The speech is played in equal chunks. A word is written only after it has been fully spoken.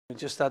We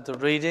just had the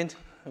reading,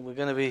 and we're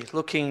going to be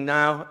looking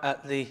now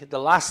at the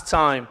last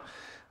time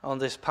on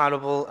this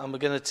parable, and we're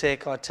going to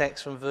take our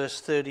text from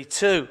verse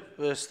 32.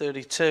 Verse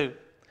 32.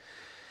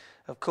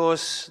 Of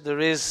course, there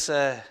is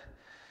a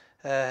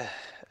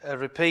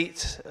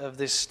repeat of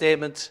this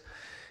statement.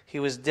 He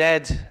was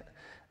dead,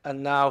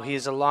 and now he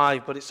is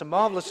alive. But it's a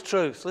marvelous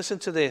truth. Listen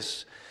to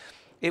this.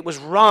 It was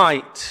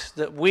right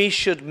that we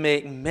should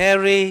make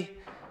merry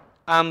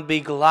and be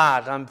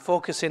glad. I'm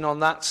focusing on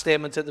that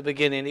statement at the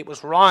beginning. It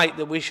was right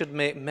that we should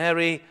make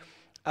merry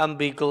and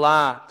be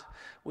glad.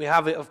 We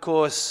have it, of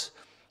course,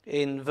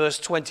 in verse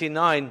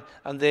 29,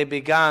 and they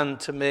began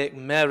to make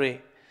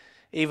merry.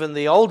 Even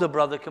the older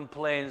brother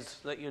complains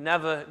that you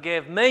never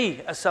gave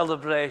me a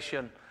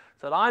celebration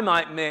that I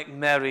might make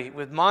merry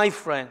with my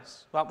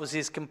friends. That was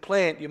his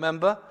complaint, you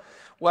remember?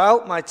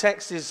 Well, my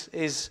text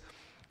is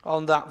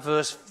on that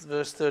verse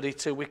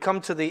 32. We come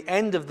to the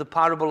end of the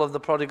parable of the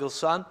prodigal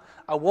son.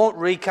 I won't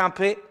recap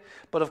it,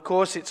 but of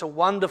course it's a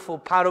wonderful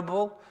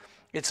parable.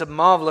 It's a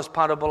marvelous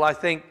parable. I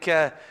think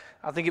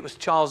it was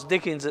Charles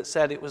Dickens that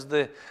said it was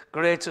the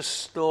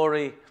greatest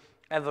story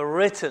ever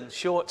written,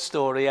 short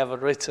story ever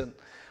written.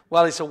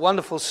 Well, it's a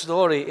wonderful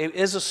story. It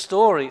is a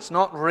story. It's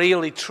not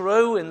really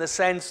true in the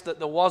sense that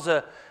there was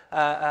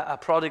a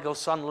prodigal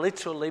son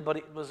literally, but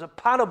it was a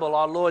parable.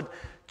 Our Lord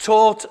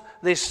taught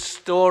this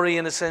story,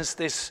 in a sense,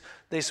 this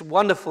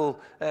wonderful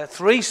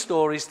three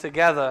stories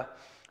together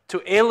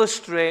to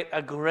illustrate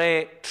a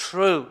great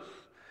truth.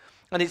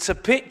 And it's a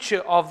picture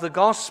of the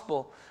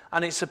gospel.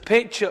 And it's a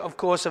picture, of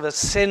course, of a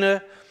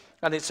sinner.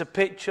 And it's a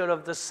picture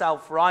of the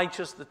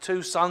self-righteous. The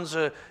two sons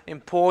are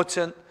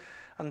important.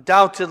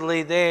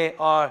 Undoubtedly, they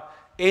are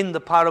in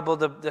the parable,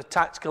 the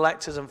tax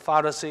collectors and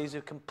Pharisees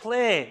who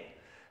complain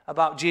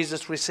about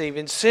Jesus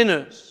receiving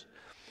sinners.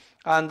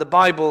 And the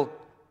Bible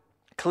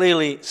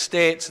clearly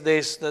states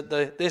this, that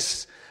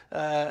this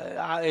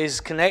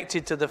is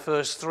connected to the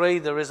first three.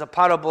 There is a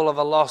parable of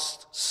a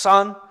lost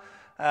son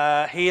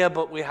here,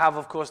 but we have,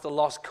 of course, the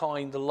lost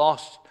coin, the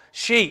lost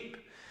sheep.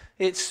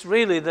 It's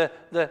really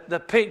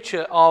the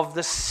picture of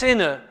the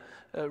sinner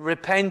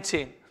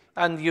repenting.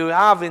 And you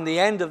have in the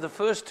end of the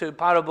first two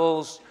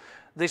parables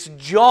this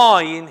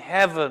joy in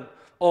heaven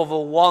over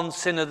one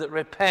sinner that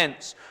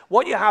repents.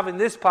 What you have in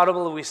this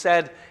parable, we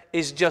said,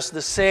 is just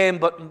the same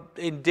but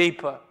in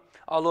deeper.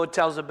 Our Lord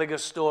tells a bigger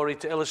story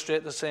to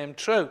illustrate the same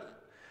truth.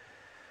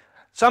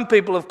 Some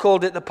people have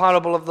called it the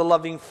parable of the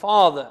loving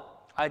father.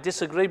 I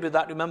disagreed with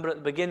that. Remember at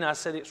the beginning I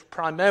said it's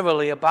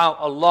primarily about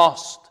a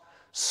lost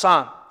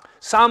son.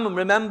 Some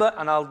remember,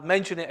 and I'll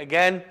mention it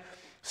again,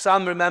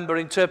 some remember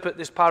interpret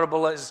this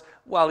parable as,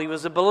 well, he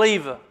was a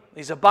believer.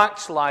 He's a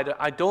backslider.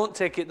 I don't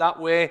take it that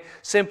way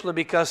simply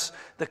because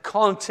the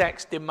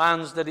context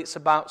demands that it's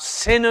about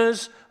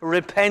sinners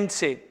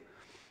repenting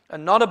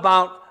and not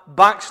about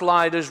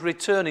backsliders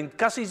returning.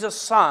 Because he's a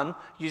son,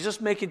 you're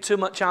just making too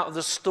much out of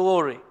the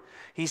story.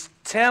 He's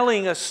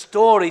telling a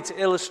story to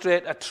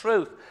illustrate a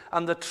truth.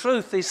 And the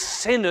truth is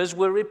sinners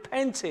were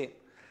repenting.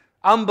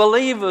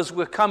 Unbelievers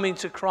were coming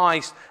to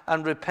Christ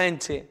and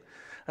repenting.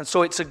 And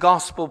so it's a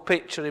gospel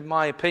picture, in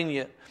my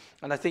opinion.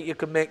 And I think you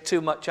can make too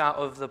much out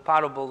of the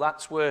parable.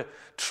 That's where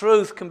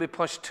truth can be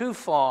pushed too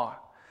far.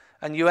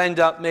 And you end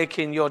up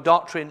making your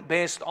doctrine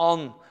based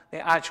on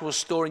the actual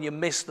story, and you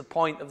miss the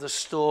point of the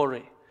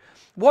story.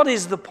 What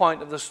is the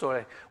point of the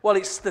story? Well,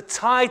 it's the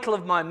title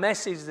of my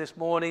message this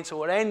morning, so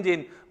we're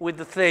ending with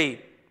the theme.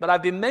 But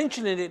I've been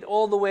mentioning it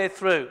all the way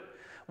through.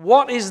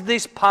 What is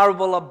this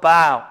parable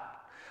about?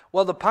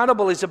 Well, the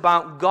parable is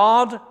about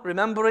God,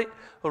 remember it,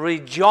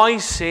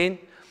 rejoicing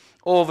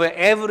over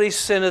every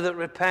sinner that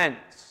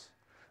repents.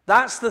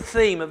 That's the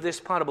theme of this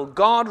parable.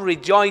 God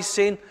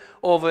rejoicing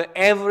over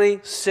every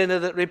sinner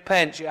that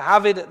repents. You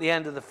have it at the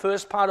end of the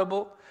first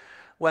parable,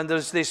 when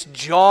there's this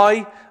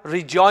joy.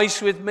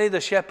 Rejoice with me.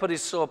 The shepherd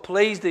is so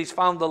pleased he's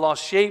found the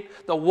lost sheep.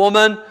 The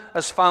woman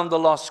has found the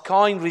lost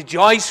coin.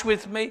 Rejoice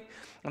with me.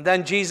 And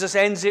then Jesus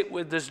ends it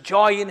with this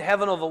joy in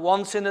heaven over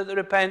one sinner that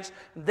repents.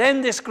 And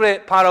then this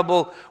great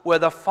parable where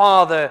the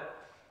Father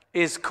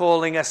is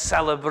calling a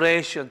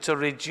celebration to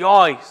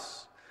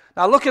rejoice.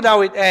 Now look at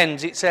how it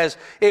ends. It says,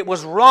 it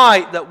was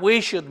right that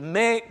we should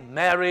make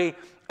merry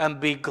and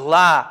be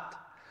glad.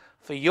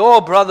 For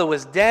your brother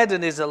was dead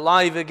and is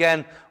alive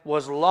again,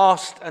 was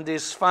lost and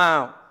is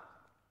found.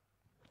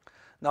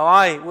 Now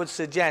I would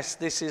suggest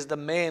this is the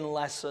main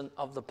lesson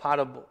of the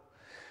parable.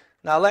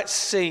 Now let's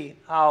see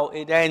how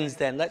it ends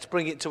then. Let's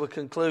bring it to a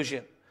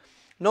conclusion.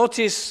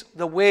 Notice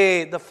the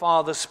way the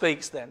Father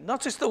speaks then.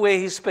 Notice the way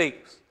he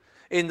speaks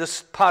in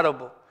this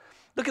parable.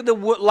 Look at the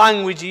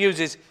language he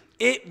uses.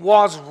 It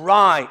was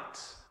right.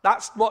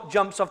 That's what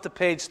jumps off the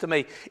page to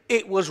me.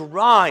 It was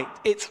right.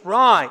 It's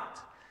right.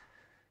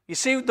 You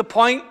see the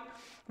point?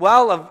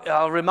 Well,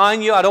 I'll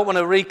remind you, I don't want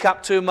to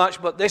recap too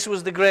much, but this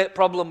was the great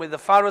problem with the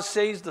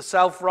Pharisees, the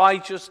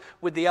self-righteous,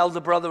 with the elder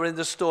brother in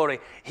the story.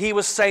 He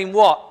was saying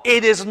what?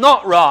 It is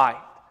not right.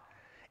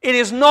 It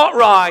is not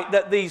right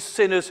that these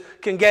sinners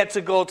can get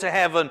to go to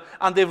heaven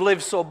and they've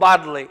lived so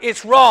badly.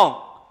 It's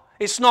wrong.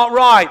 It's not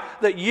right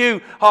that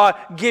you are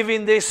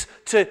giving this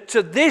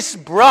to this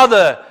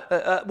brother.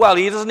 Well,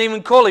 he doesn't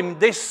even call him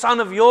this son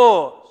of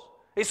yours.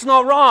 It's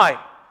not right.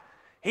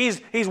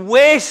 He's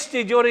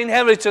wasted your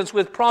inheritance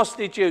with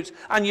prostitutes,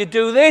 and you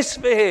do this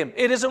for him.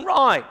 It isn't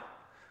right.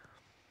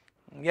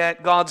 And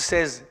yet God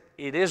says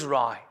it is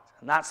right.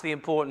 And that's the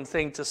important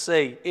thing to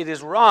see. It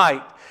is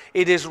right.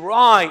 It is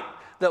right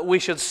that we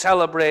should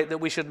celebrate, that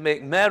we should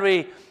make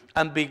merry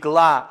and be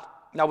glad.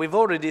 Now, we've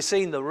already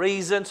seen the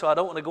reason, so I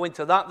don't want to go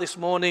into that this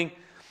morning.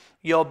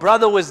 Your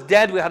brother was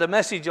dead. We had a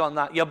message on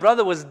that. Your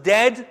brother was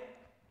dead.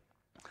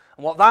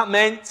 And what that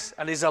meant,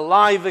 and is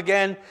alive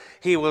again,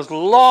 he was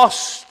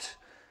lost,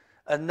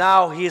 and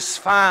now he is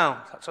found.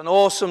 That's an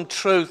awesome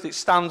truth. It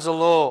stands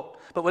alone.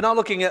 But we're not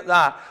looking at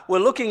that. We're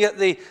looking at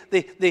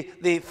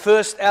the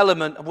first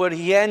element where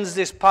he ends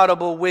this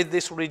parable with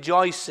this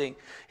rejoicing.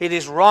 It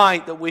is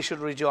right that we should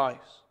rejoice.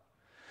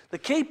 The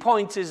key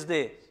point is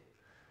this,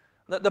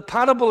 that the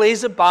parable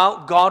is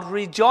about God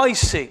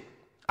rejoicing,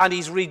 and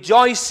he's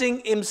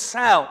rejoicing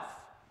himself.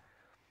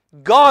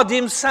 God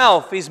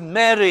himself is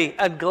merry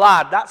and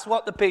glad. That's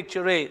what the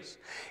picture is.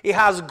 He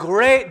has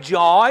great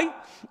joy,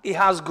 he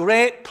has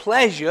great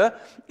pleasure,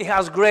 he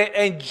has great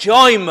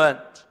enjoyment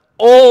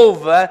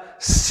over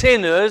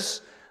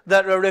sinners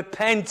that are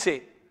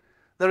repenting.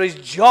 There is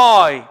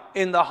joy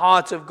in the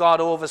heart of God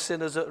over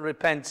sinners that are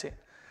repenting.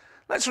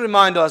 Let's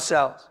remind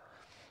ourselves.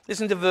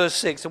 Listen to verse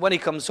 6. And when he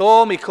comes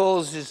home, he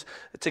calls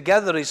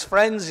together his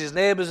friends, his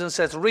neighbors, and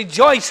says,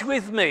 "Rejoice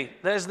with me."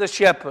 There's the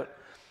shepherd.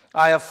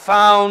 "I have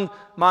found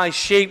my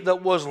sheep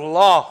that was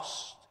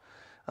lost."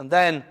 And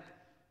then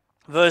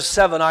verse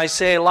 7, "I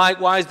say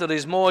likewise, there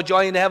is more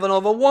joy in heaven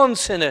over one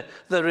sinner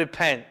that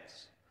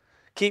repents."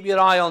 Keep your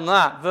eye on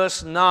that.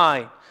 Verse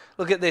 9.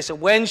 Look at this.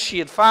 "And when she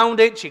had found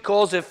it, she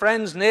calls her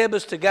friends,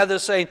 neighbors together,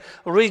 saying,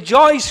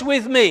 'Rejoice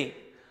with me,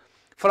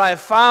 for I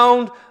have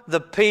found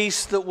the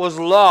piece that was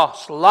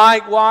lost.'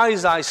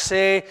 Likewise, I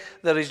say,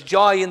 there is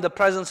joy in the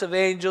presence of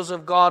angels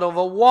of God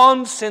over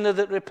one sinner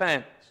that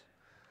repents."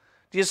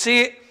 Do you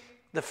see it?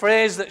 The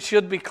phrase that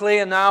should be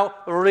clear now,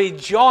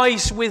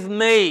 "Rejoice with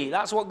me."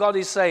 That's what God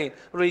is saying.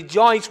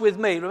 Rejoice with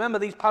me. Remember,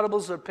 these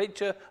parables are a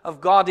picture of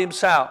God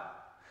himself.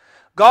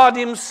 God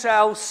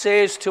himself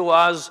says to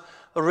us,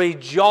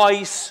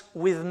 "Rejoice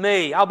with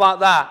me." How about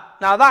that?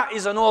 Now that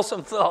is an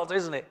awesome thought,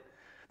 isn't it?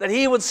 That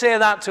he would say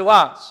that to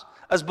us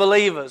as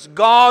believers.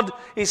 God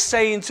is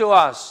saying to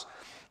us,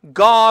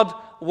 God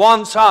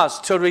wants us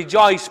to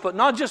rejoice, but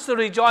not just to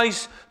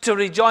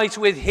rejoice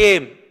with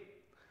him.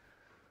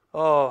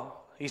 Oh,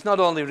 he's not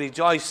only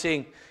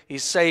rejoicing,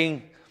 he's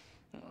saying,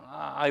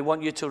 "I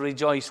want you to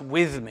rejoice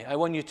with me. I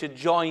want you to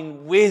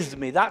join with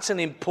me." That's an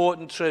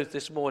important truth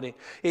this morning.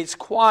 It's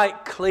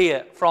quite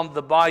clear from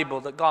the Bible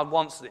that God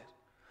wants this.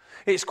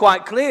 It's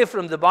quite clear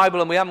from the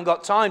Bible, and we haven't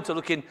got time to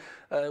look in.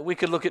 We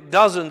could look at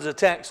dozens of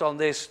texts on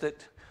this. That,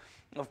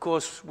 of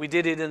course, we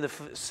did it in the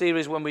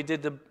series when we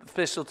did the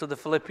epistle to the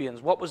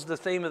Philippians. What was the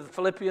theme of the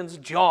Philippians?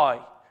 Joy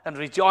and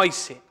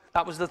rejoicing.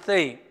 That was the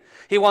theme.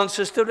 He wants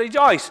us to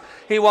rejoice.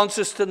 He wants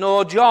us to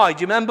know joy.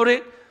 Do you remember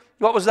it?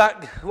 What was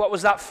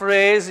that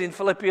phrase in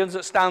Philippians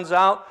that stands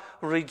out?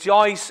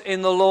 Rejoice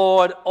in the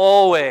Lord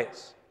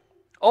always.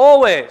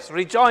 Always.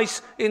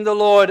 Rejoice in the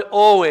Lord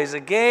always.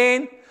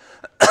 Again,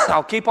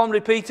 I'll keep on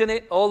repeating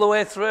it all the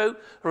way through.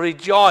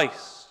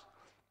 Rejoice.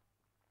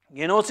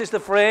 You notice the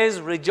phrase,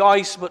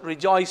 rejoice, but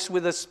rejoice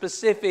with a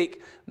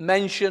specific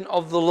mention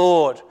of the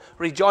Lord.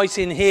 Rejoice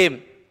in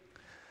him.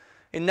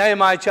 In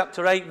Nehemiah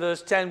chapter 8,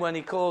 verse 10, when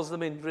he calls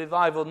them in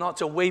revival not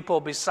to weep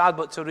or be sad,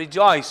 but to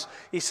rejoice,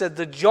 he said,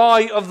 "The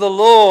joy of the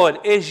Lord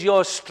is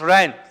your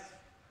strength."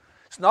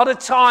 It's not a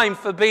time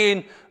for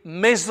being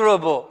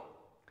miserable.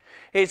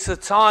 It's a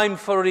time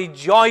for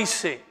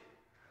rejoicing.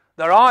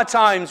 There are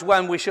times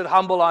when we should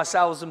humble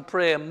ourselves and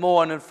pray and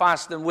mourn and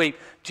fast and weep.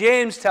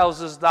 James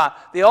tells us that.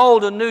 The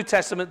Old and New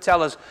Testament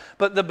tell us.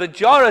 But the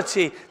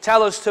majority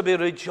tell us to be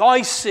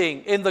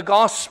rejoicing in the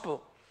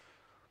gospel.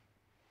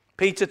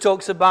 Peter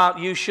talks about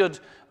you should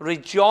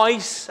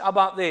rejoice. How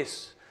about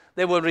this?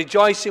 They were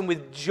rejoicing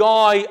with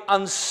joy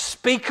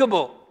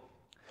unspeakable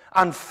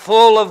and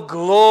full of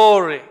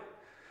glory.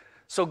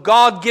 So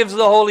God gives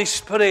the Holy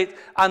Spirit,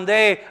 and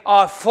they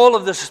are full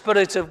of the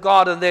Spirit of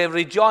God, and they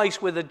rejoice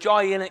with a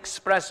joy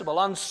inexpressible,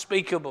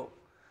 unspeakable.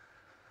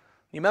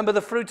 You remember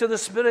the fruit of the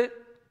Spirit?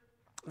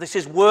 This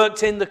is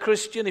worked in the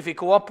Christian if he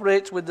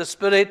cooperates with the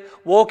Spirit,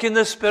 walk in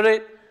the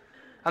Spirit.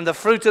 And the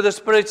fruit of the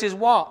Spirit is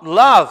what?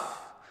 Love.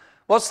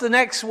 What's the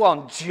next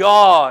one?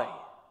 Joy.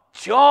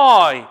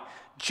 Joy.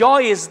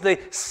 Joy is the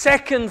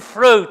second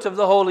fruit of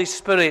the Holy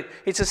Spirit.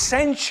 It's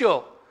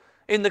essential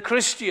in the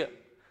Christian.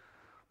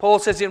 Paul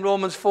says in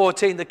Romans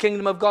 14, the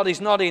kingdom of God is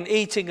not in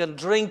eating and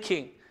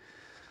drinking,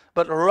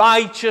 but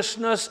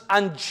righteousness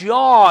and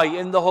joy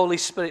in the Holy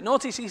Spirit.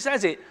 Notice he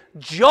says it,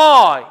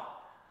 joy,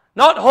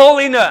 not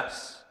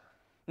holiness,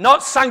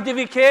 not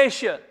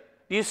sanctification.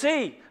 You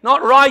see,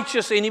 not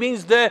righteous, and he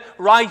means their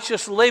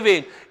righteous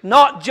living,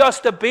 not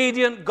just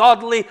obedient,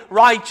 godly,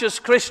 righteous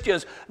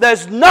Christians.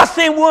 There's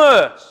nothing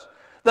worse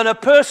than a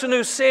person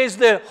who says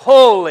they're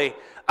holy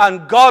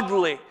and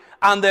godly,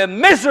 and they're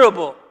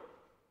miserable.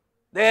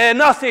 They're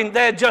nothing.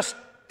 They're just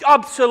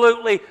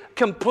absolutely,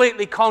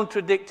 completely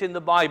contradicting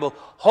the Bible.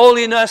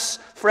 Holiness,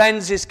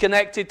 friends, is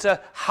connected to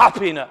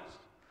happiness.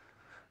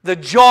 The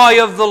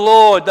joy of the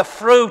Lord, the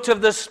fruit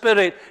of the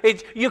Spirit.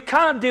 You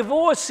can't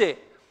divorce it.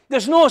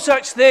 There's no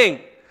such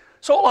thing.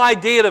 This whole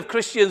idea of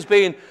Christians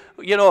being,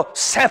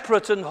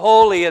 separate and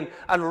holy and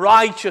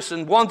righteous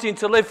and wanting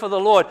to live for the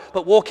Lord,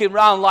 but walking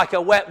around like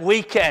a wet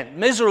weekend,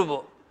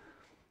 miserable.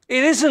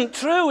 It isn't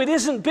true. It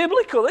isn't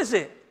biblical, is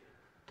it?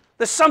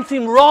 There's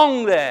something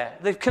wrong there.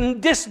 They can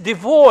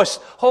divorce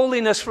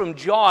holiness from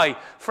joy.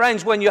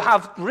 Friends, when you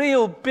have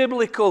real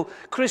biblical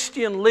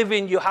Christian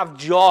living, you have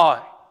joy.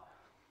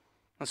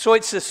 And so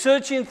it's a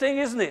searching thing,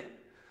 isn't it?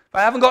 If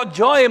I haven't got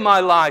joy in my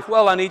life,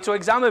 well, I need to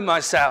examine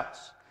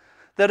myself.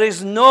 There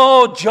is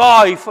no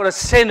joy for a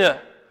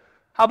sinner.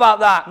 How about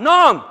that?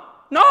 None.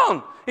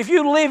 None. If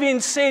you live in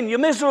sin, you're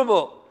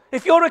miserable.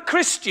 If you're a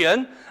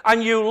Christian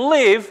and you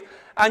live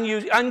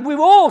and we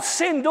all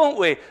sin, don't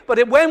we?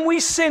 But when we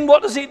sin,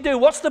 what does it do?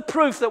 What's the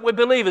proof that we're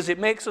believers? It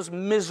makes us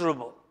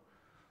miserable.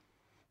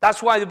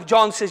 That's why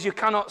John says you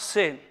cannot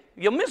sin.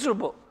 You're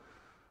miserable.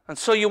 And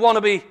so you want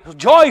to be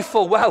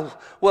joyful. Well,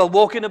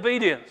 walk in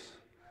obedience.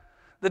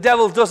 The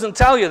devil doesn't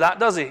tell you that,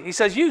 does he? He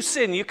says you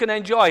sin, you can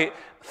enjoy it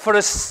for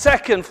a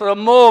second, for a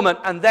moment,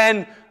 and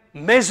then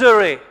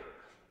misery.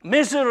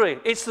 Misery.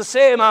 It's the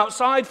same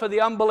outside for the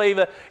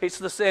unbeliever. It's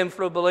the same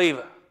for a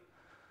believer.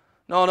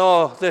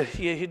 No,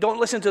 you don't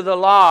listen to the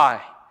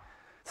lie.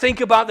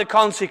 Think about the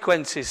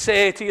consequences.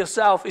 Say to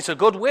yourself, it's a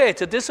good way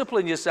to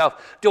discipline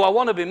yourself. Do I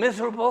want to be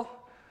miserable?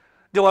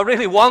 Do I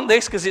really want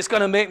this because it's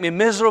going to make me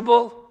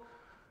miserable?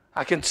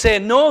 I can say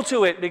no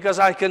to it because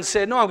I can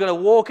say, no, I'm going to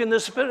walk in the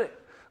Spirit,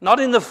 not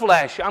in the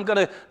flesh. I'm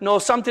going to know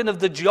something of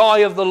the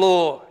joy of the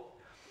Lord.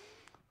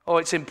 Oh,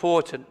 it's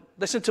important.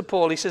 Listen to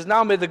Paul. He says,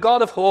 now may the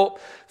God of hope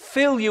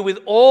fill you with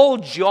all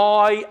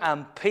joy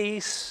and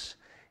peace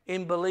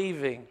in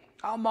believing.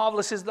 How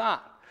marvelous is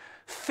that?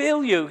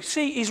 Fill you.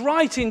 See, he's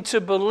writing to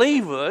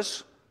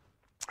believers.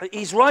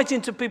 He's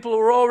writing to people who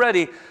are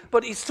already,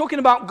 but he's talking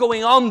about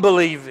going on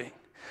believing.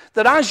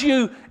 That as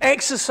you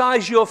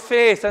exercise your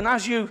faith and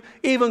as you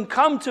even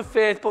come to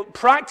faith, but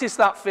practice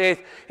that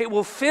faith, it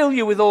will fill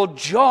you with all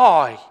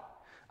joy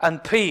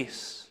and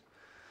peace.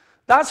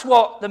 That's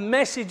what the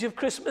message of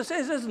Christmas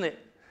is, isn't it?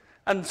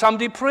 And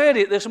somebody prayed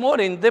it this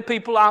morning. The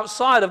people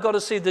outside have got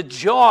to see the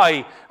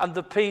joy and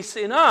the peace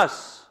in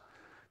us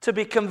to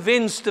be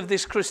convinced of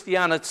this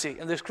Christianity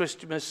and this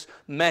Christmas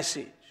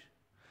message.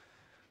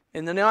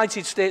 In the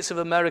United States of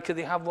America,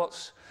 they have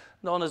what's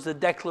known as the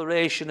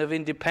Declaration of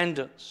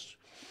Independence.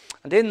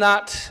 And in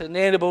that,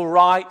 inalienable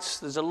rights,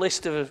 there's a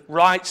list of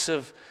rights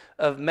of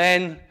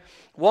men.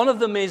 One of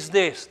them is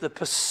this, the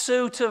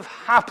pursuit of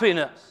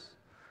happiness.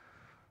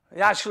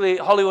 Actually,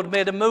 Hollywood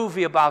made a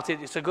movie about it.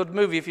 It's a good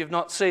movie if you've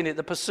not seen it,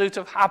 The Pursuit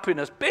of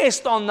Happiness,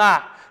 based on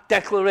that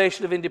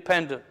Declaration of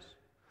Independence.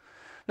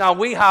 Now,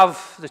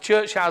 the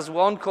church has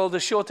one called the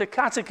Shorter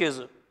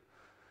Catechism.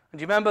 And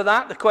do you remember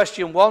that? The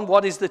question 1,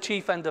 what is the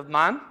chief end of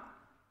man?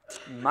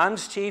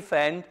 Man's chief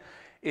end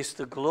is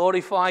to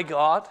glorify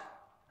God.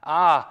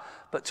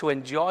 But to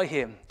enjoy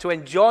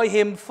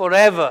Him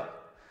forever.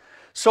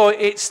 So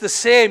it's the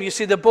same. You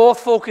see, they're both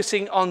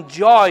focusing on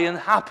joy and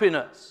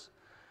happiness.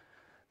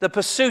 The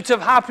pursuit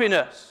of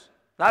happiness.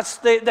 That's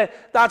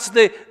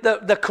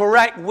the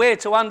correct way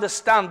to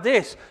understand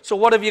this. So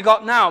what have you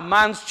got now?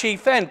 Man's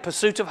chief end,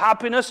 pursuit of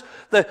happiness,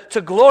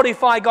 to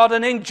glorify God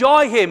and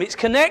enjoy Him. It's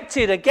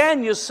connected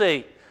again, you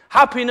see.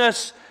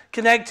 Happiness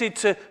connected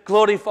to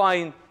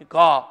glorifying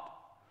God.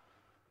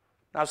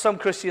 Now, some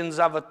Christians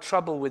have a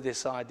trouble with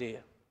this idea.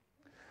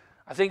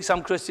 I think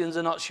some Christians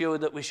are not sure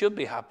that we should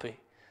be happy,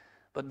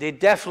 but they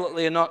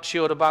definitely are not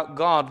sure about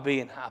God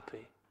being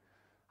happy.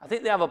 I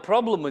think they have a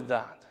problem with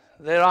that.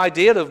 Their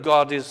idea of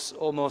God is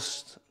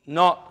almost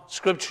not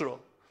scriptural.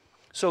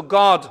 So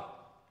God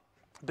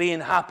being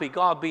happy,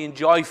 God being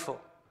joyful.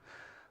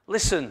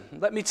 Listen,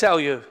 let me tell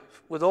you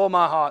with all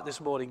my heart this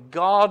morning,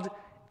 God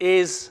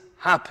is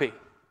happy.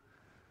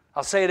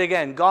 I'll say it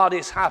again, God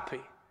is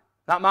happy.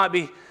 That might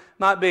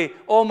be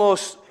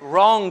almost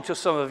wrong to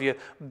some of you.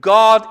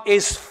 God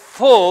is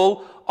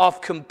full of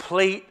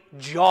complete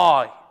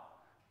joy.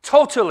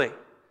 Totally.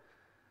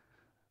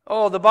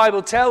 Oh, the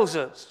Bible tells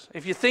us,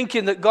 if you're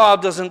thinking that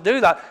God doesn't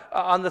do that,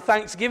 on the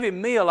Thanksgiving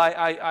meal,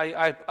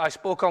 I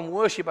spoke on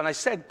worship and I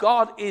said,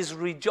 God is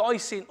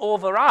rejoicing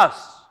over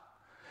us.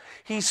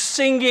 He's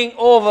singing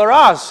over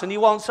us and He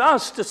wants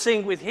us to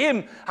sing with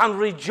Him and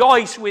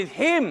rejoice with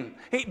Him.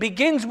 It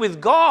begins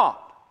with God.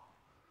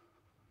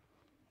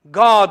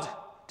 God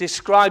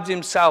described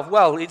Himself,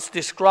 well, it's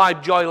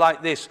described joy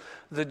like this,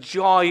 the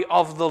joy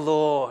of the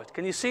Lord.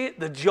 Can you see it?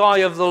 The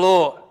joy of the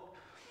Lord.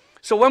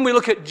 So when we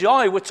look at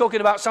joy, we're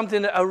talking about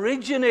something that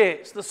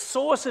originates. The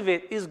source of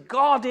it is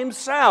God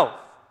Himself.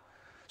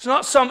 It's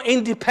not some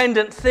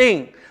independent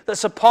thing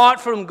that's apart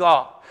from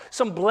God,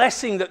 some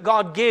blessing that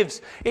God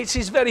gives. It's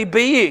His very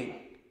being.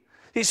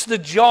 It's the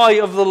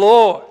joy of the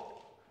Lord.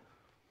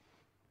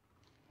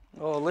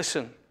 Oh,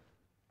 listen.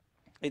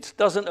 It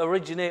doesn't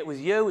originate with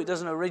you. It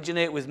doesn't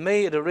originate with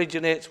me. It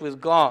originates with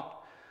God.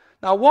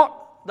 Now,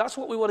 that's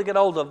what we want to get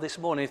hold of this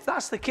morning. If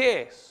that's the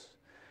case,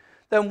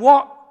 then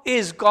what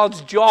is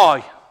God's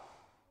joy?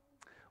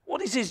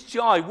 What is his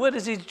joy? Where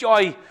does his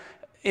joy,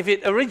 if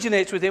it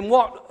originates with him,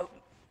 what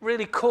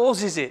really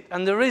causes it?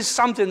 And there is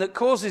something that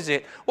causes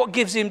it. What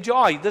gives him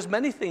joy? There's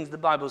many things the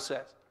Bible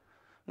says.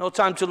 No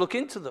time to look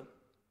into them.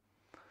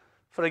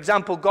 For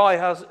example, God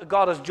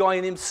has joy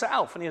in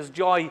himself, and he has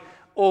joy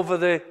over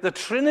the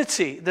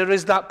Trinity. There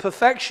is that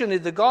perfection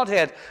in the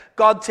Godhead.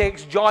 God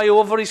takes joy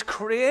over his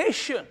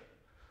creation.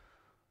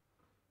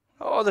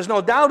 Oh, there's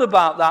no doubt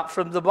about that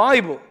from the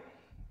Bible.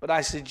 But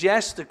I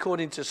suggest,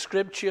 according to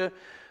Scripture,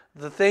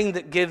 the thing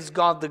that gives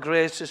God the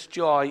greatest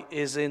joy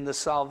is in the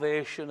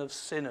salvation of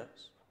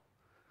sinners.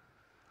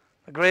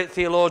 The great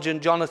theologian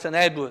Jonathan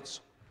Edwards,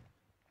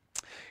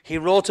 he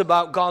wrote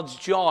about God's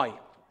joy,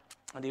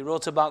 and he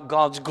wrote about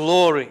God's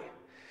glory.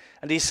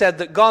 And he said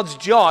that God's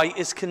joy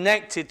is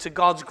connected to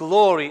God's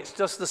glory. It's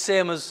just the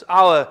same as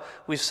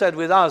we've said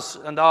with us,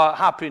 and our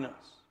happiness.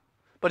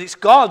 But it's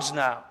God's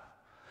now.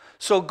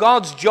 So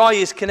God's joy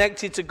is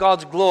connected to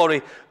God's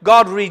glory.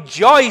 God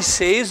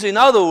rejoices, in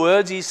other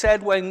words, he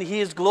said, when he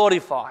is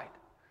glorified.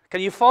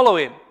 Can you follow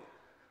him?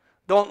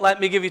 Don't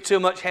let me give you too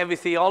much heavy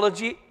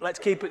theology. Let's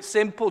keep it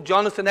simple.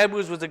 Jonathan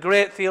Edwards was a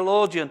great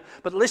theologian.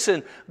 But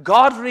listen,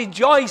 God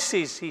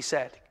rejoices, he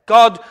said.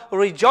 God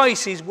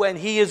rejoices when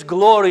he is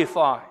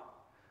glorified.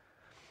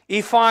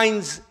 He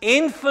finds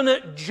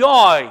infinite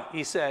joy,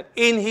 he said,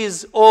 in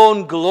his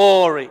own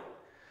glory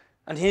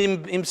and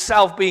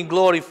himself being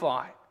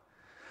glorified.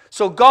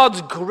 So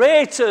God's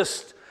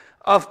greatest,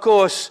 of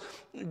course,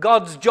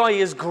 God's joy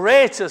is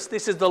greatest.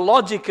 This is the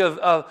logic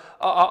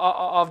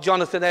of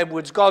Jonathan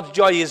Edwards. God's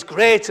joy is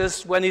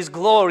greatest when his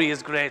glory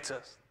is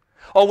greatest,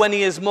 or when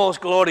he is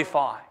most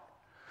glorified.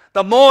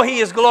 The more he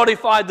is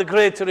glorified, the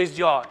greater his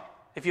joy,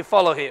 if you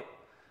follow him.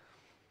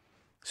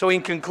 So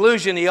in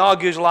conclusion, he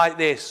argues like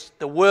this: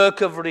 the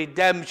work of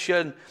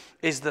redemption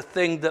is the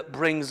thing that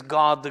brings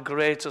God the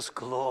greatest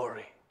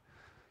glory.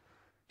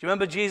 Do you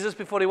remember Jesus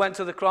before he went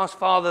to the cross?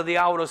 Father, the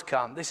hour has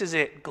come. This is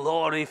it.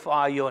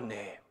 Glorify your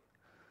name.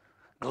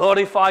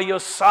 Glorify your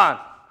Son,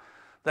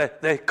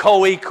 the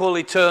co-equal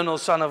eternal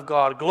Son of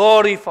God.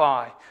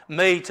 Glorify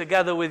me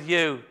together with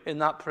you in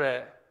that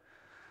prayer.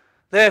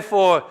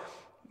 Therefore,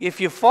 if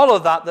you follow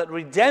that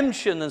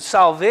redemption and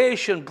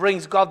salvation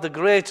brings God the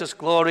greatest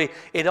glory,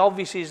 it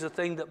obviously is the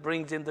thing that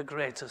brings him the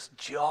greatest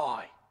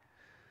joy.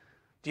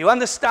 Do you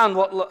understand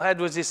what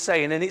Edwards is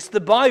saying? And it's the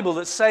Bible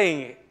that's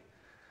saying it.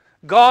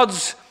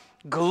 God's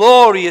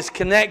glory is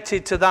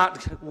connected to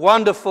that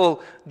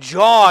wonderful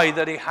joy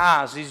that he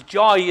has. His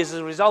joy is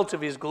a result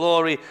of his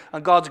glory,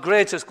 and God's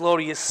greatest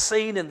glory is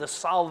seen in the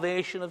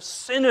salvation of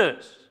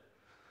sinners.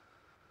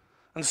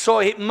 And so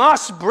it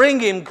must bring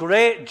him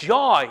great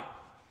joy.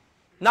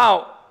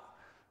 Now,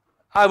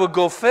 I would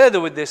go further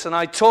with this, and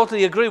I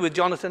totally agree with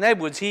Jonathan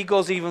Edwards. He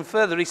goes even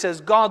further. He says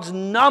God's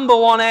number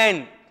one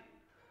end,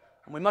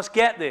 and we must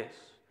get this,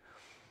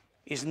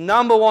 his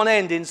number one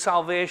end in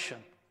salvation.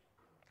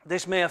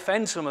 This may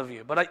offend some of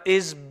you, but it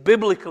is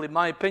biblical, in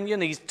my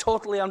opinion. He's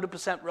totally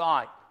 100%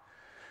 right.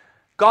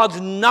 God's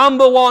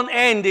number one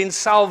end in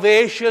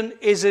salvation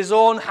is his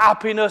own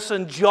happiness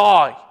and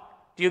joy.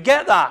 Do you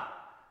get that?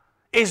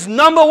 His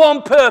number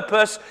one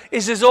purpose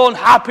is his own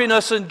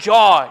happiness and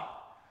joy.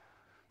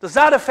 Does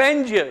that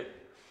offend you?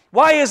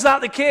 Why is that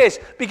the case?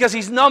 Because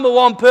his number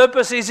one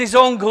purpose is his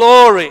own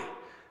glory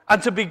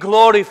and to be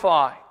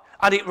glorified.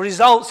 And it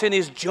results in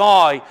his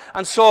joy.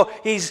 And so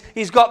he's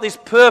got this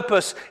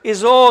purpose.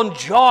 His own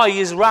joy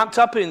is wrapped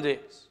up in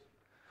this.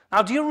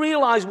 Now, do you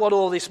realize what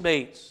all this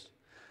means?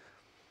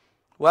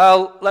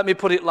 Well, let me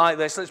put it like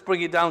this. Let's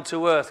bring it down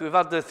to earth. We've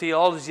had the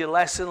theology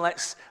lesson.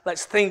 Let's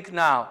think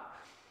now.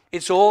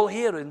 It's all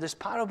here in this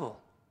parable.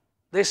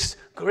 This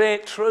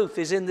great truth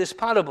is in this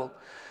parable.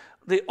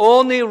 The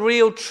only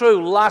real,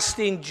 true,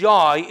 lasting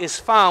joy is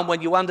found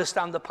when you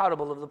understand the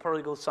parable of the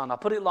prodigal son. I'll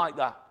put it like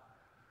that.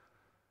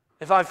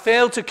 If I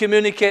fail to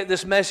communicate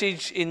this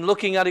message in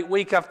looking at it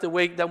week after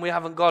week, then we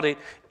haven't got it.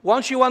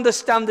 Once you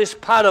understand this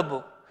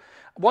parable,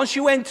 once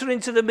you enter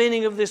into the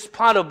meaning of this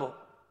parable,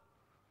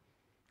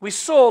 we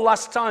saw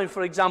last time,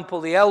 for example,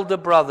 the elder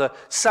brother,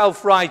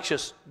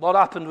 self-righteous. What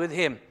happened with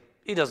him?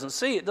 He doesn't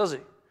see it, does he?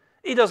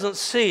 He doesn't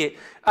see it,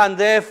 and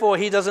therefore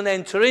he doesn't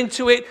enter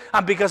into it,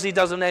 and because he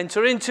doesn't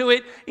enter into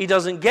it, he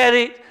doesn't get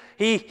it.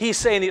 He's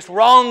saying it's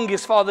wrong.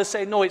 His father's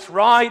saying, no, it's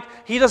right.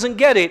 He doesn't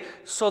get it,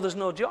 so there's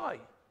no joy.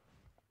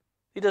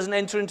 He doesn't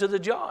enter into the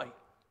joy.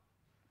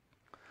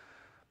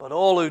 But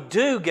all who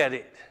do get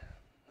it,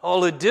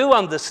 all who do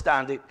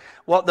understand it,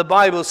 what the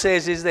Bible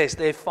says is this: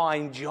 they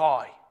find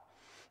joy.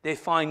 They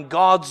find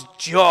God's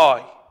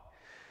joy.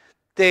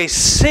 They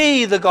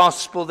see the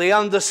gospel. They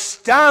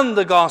understand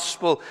the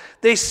gospel.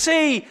 They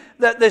see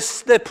that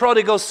the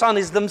prodigal son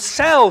is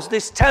themselves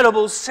this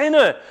terrible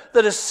sinner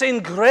that has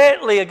sinned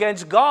greatly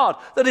against God,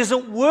 that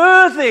isn't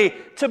worthy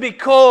to be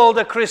called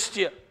a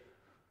Christian,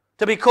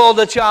 to be called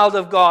a child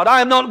of God.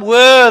 I am not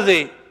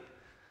worthy.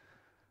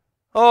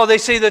 Oh, they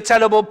see the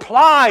terrible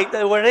plight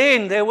they were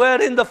in. They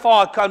were in the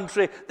far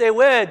country. They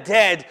were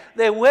dead.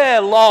 They were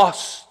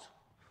lost.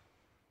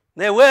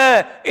 They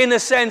were, in a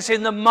sense,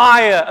 in the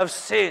mire of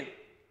sin.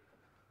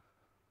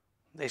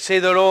 They see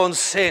their own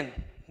sin.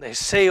 They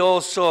see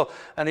also,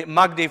 and it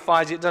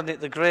magnifies it, doesn't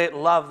it, the great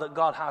love that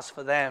God has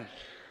for them.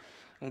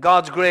 And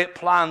God's great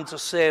plan to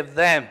save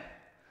them.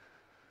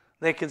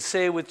 They can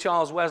say with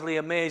Charles Wesley,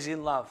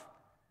 amazing love.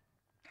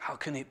 How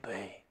can it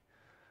be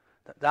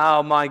that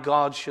thou, my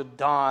God, should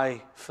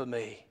die for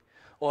me?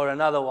 Or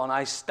another one,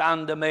 I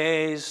stand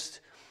amazed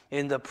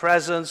in the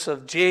presence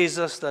of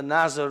Jesus the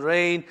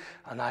Nazarene,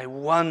 and I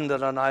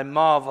wonder and I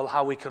marvel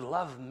how he could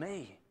love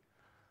me,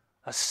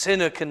 a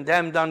sinner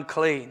condemned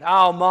unclean.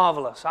 How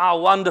marvelous, how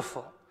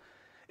wonderful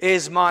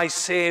is my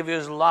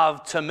Savior's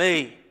love to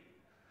me.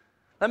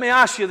 Let me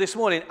ask you this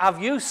morning,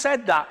 have you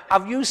said that?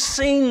 Have you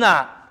seen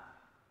that?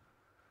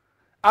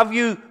 Have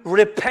you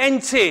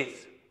repented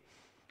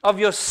of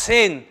your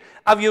sin?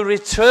 Have you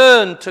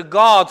returned to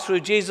God through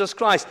Jesus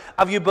Christ?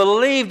 Have you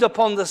believed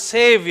upon the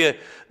Savior?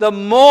 The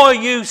more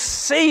you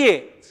see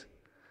it,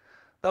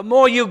 the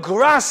more you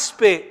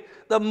grasp it,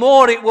 the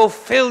more it will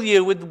fill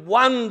you with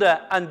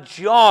wonder and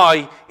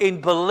joy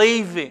in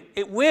believing.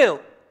 It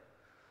will.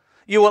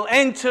 You will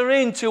enter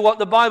into what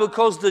the Bible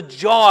calls the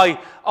joy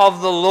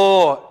of the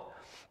Lord.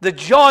 The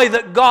joy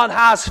that God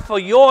has for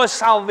your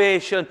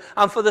salvation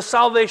and for the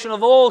salvation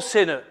of all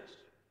sinners.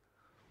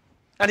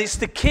 And it's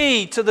the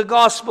key to the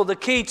gospel, the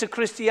key to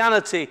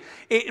Christianity.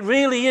 It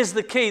really is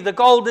the key, the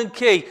golden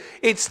key.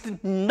 It's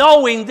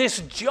knowing this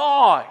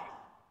joy.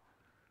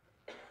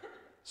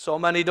 So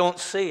many don't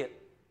see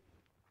it.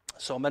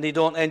 So many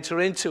don't enter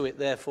into it,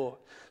 therefore.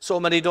 So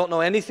many don't know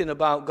anything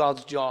about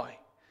God's joy.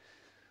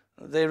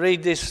 They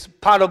read this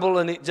parable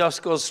and it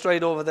just goes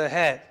straight over their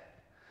head.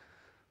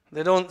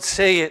 They don't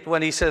see it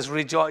when he says,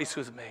 rejoice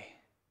with me.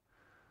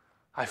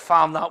 I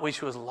found that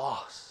which was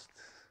lost.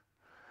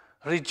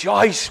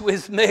 Rejoice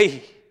with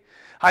me.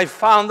 I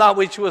found that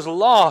which was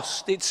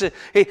lost.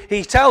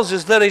 He tells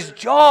us there is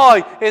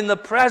joy in the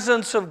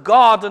presence of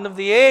God and of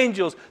the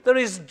angels. There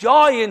is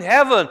joy in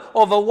heaven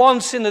over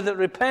one sinner that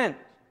repents.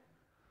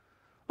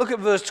 Look at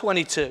verse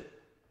 22.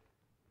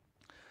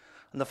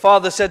 And the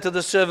father said to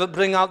the servant,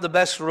 bring out the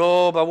best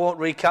robe. I won't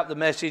recap the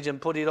message,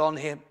 and put it on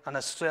him, and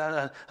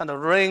a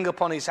ring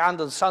upon his hand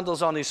and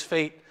sandals on his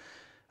feet.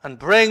 And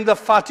bring the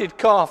fatted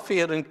calf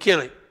here and kill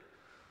it.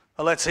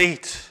 And let's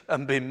eat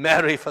and be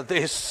merry, for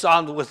this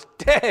son was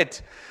dead.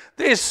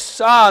 This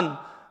son,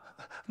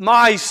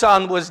 my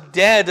son, was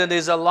dead and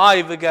is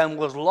alive again,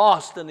 was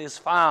lost and is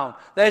found.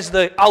 There's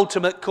the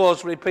ultimate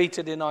cause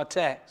repeated in our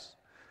text.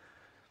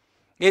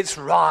 It's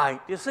right.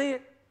 You see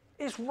it?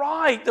 It's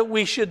right that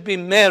we should be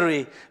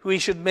merry. We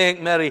should make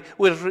merry.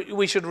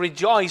 We should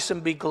rejoice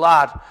and be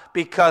glad,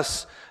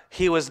 because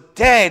he was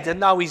dead and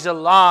now he's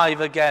alive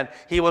again.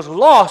 He was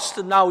lost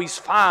and now he's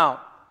found.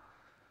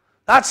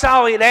 That's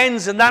how it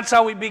ends, and that's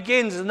how it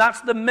begins, and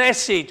that's the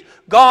message.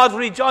 God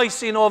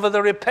rejoicing over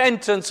the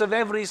repentance of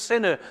every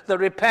sinner that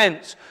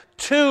repents,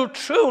 to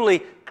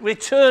truly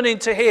returning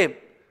to him.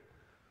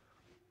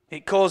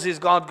 It causes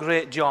God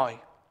great joy.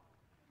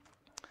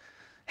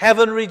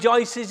 Heaven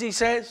rejoices, he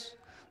says.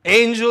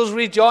 Angels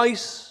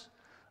rejoice,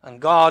 and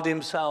God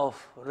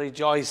himself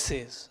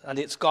rejoices. And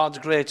it's God's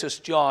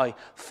greatest joy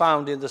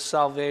found in the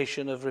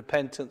salvation of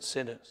repentant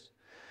sinners.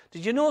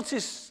 Did you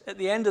notice at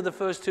the end of the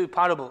first two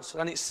parables,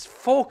 and it's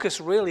focused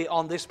really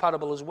on this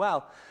parable as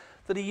well,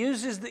 that he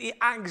uses the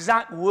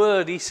exact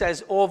word, he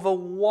says, over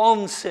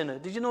one sinner.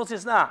 Did you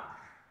notice that?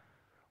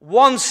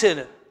 One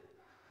sinner.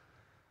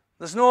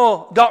 There's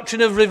no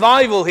doctrine of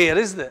revival here,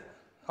 is there?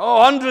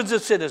 Oh, hundreds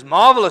of sinners,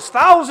 marvelous,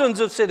 thousands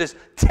of sinners,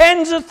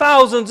 tens of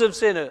thousands of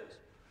sinners.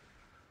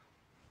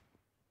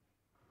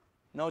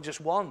 No, just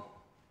one.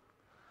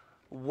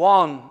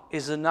 One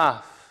is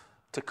enough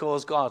to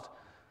cause God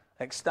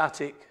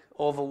ecstatic,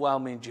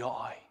 overwhelming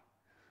joy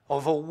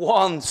over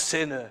one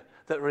sinner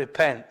that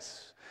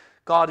repents.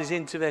 God is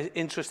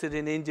interested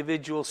in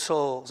individual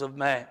souls of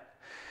men.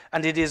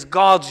 And it is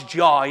God's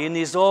joy, in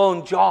his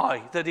own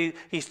joy, that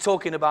he's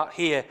talking about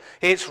here.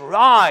 It's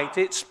right,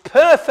 it's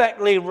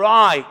perfectly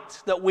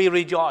right that we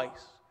rejoice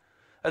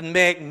and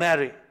make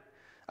merry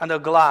and are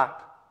glad.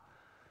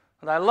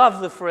 And I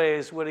love the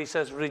phrase where he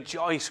says,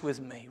 rejoice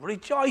with me.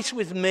 Rejoice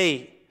with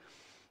me.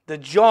 The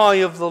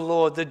joy of the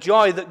Lord, the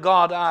joy that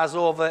God has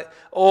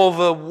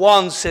over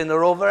one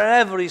sinner, over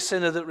every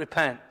sinner that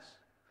repents.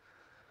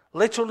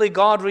 Literally,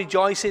 God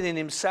rejoicing in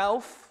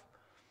himself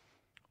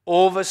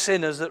over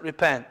sinners that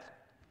repent.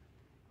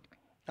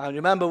 Now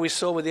remember, we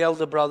saw with the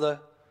elder brother,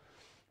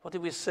 what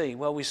did we see?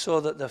 Well, we saw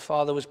that the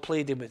father was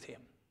pleading with him.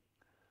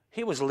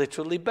 He was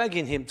literally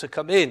begging him to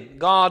come in.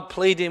 God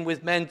pleading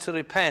with men to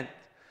repent.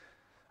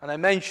 And I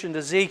mentioned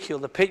Ezekiel.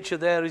 The picture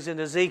there is in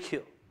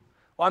Ezekiel.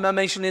 Why am I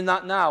mentioning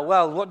that now?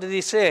 Well, what did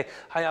he say?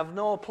 I have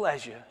no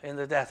pleasure in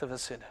the death of a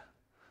sinner,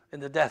 in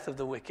the death of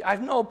the wicked. I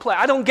have no pleasure.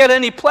 I don't get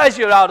any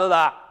pleasure out of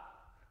that.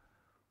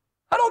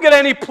 I don't get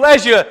any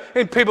pleasure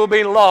in people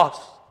being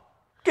lost.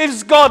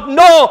 Gives God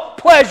no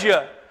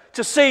pleasure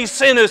to see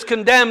sinners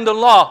condemned and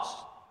lost.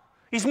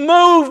 He's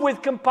moved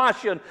with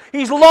compassion.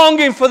 He's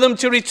longing for them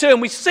to return.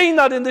 We've seen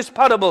that in this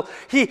parable.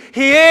 He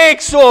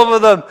aches over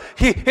them.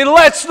 He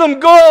lets them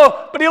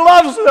go, but he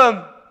loves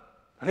them.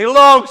 And he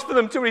longs for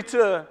them to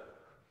return.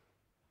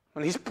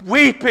 And he's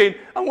weeping.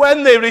 And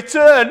when they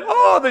return,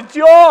 oh, the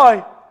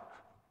joy.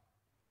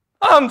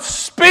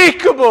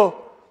 Unspeakable.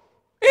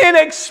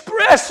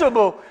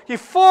 Inexpressible. He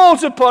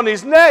falls upon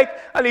his neck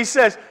and he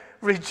says,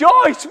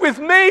 rejoice with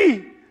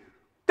me.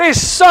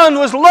 This son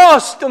was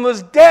lost and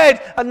was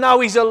dead, and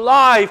now he's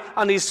alive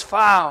and he's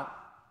found.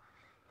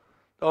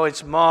 Oh,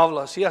 it's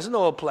marvelous. He has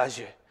no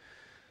pleasure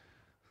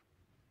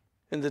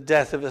in the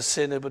death of a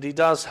sinner, but he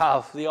does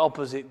have the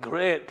opposite,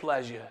 great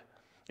pleasure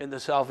in the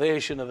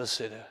salvation of a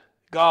sinner.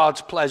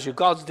 God's pleasure,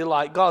 God's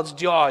delight, God's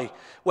joy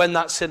when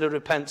that sinner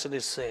repents and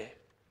is saved.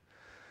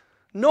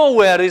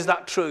 Nowhere is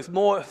that truth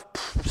more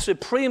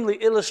supremely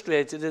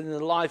illustrated in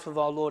the life of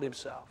our Lord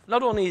himself.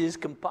 Not only his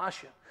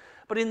compassion,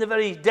 but in the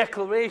very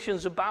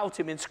declarations about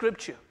him in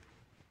Scripture.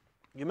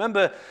 You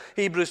remember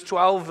Hebrews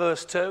 12,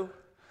 verse 2?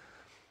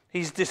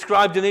 He's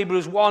described in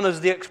Hebrews 1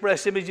 as the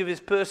express image of his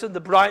person,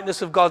 the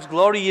brightness of God's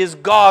glory. He is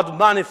God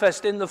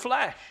manifest in the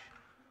flesh.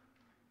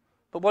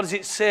 But what does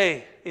it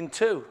say in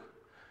 2?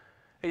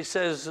 It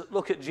says,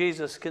 look at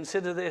Jesus,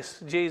 consider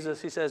this,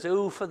 Jesus, he says,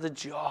 who for the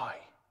joy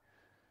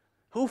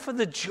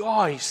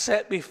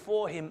set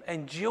before him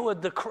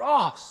endured the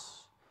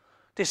cross,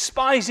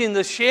 despising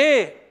the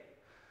shame.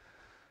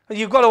 And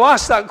you've got to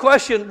ask that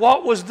question,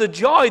 what was the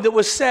joy that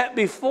was set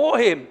before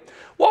him?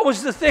 What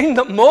was the thing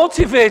that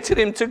motivated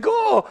him to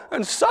go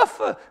and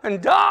suffer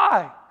and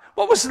die?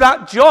 What was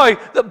that joy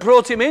that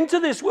brought him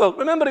into this world?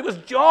 Remember, it was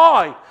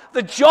joy.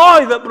 The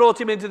joy that brought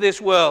him into this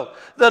world.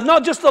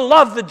 Not just the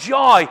love, the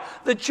joy.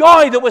 The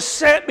joy that was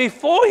set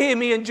before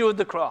him, he endured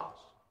the cross.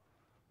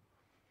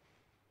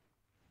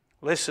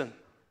 Listen,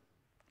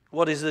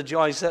 what is the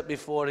joy set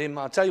before him?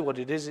 I'll tell you what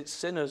it is. It's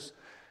sinners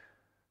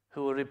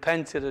who are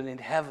repented and in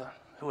heaven,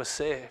 who are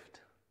saved.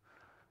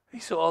 He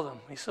saw them.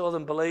 He saw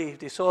them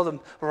believed. He saw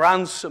them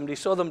ransomed. He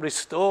saw them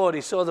restored.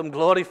 He saw them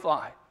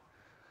glorified.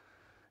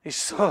 He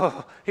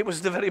saw it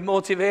was the very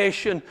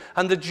motivation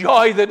and the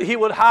joy that he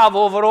would have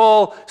over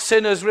all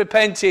sinners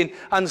repenting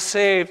and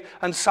saved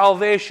and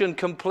salvation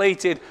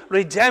completed.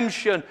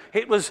 Redemption.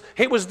 It was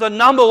the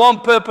number one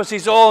purpose,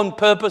 his own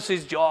purpose,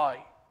 his joy.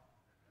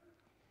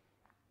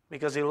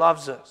 Because he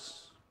loves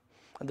us.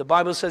 And the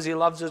Bible says he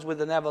loves us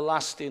with an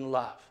everlasting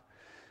love.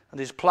 And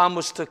his plan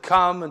was to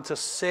come and to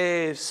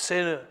save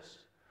sinners.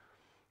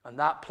 And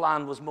that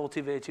plan was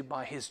motivated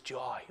by his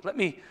joy. Let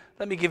me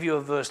give you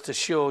a verse to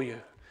show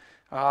you.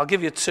 I'll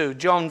give you 2.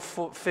 John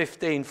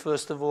 15,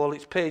 first of all.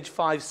 It's page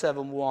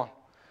 571.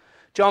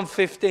 John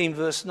 15,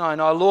 verse 9.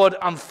 Our Lord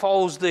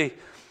unfolds the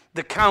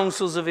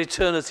counsels of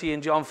eternity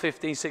in John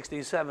 15,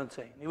 16,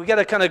 17. We get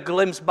a kind of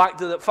glimpse back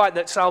to the fact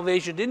that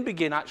salvation didn't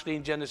begin actually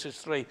in Genesis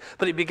 3,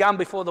 but it began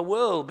before the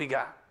world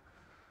began.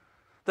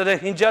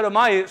 That in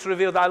Jeremiah it's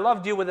revealed, I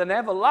loved you with an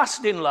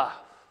everlasting love.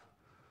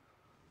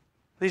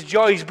 This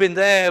joy's been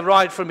there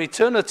right from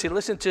eternity.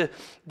 Listen to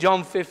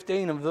John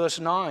 15 and verse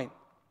 9.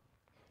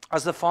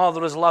 As the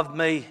Father has loved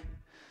me,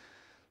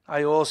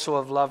 I also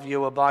have loved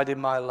you. Abide in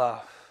my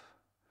love.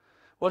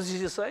 What is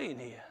he saying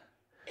here?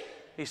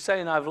 He's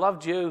saying, I've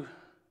loved you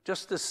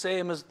just the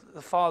same as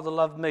the Father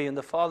loved me, and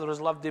the Father has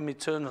loved him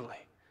eternally,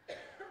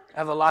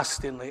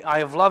 everlastingly. I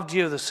have loved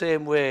you the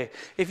same way.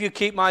 If you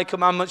keep my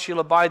commandments, you'll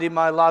abide in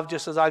my love,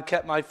 just as I've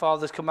kept my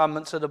Father's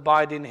commandments and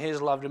abide in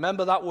his love.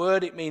 Remember that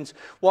word? It means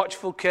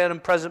watchful care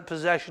and present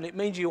possession. It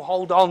means you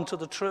hold on to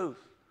the truth.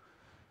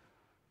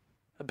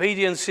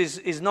 Obedience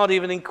is not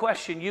even in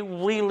question. You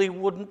really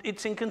wouldn't.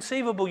 It's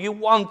inconceivable. You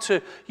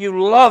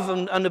love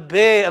and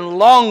obey and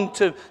long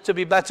to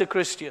be better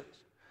Christians.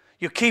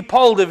 You keep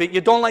hold of it.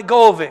 You don't let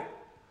go of it.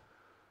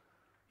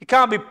 You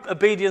can't be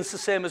obedience the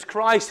same as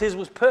Christ. His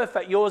was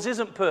perfect. Yours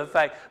isn't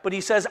perfect. But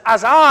he says,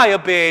 as I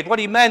obeyed, what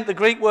he meant, the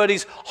Greek word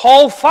is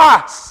hold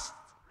fast.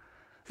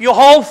 If you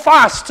hold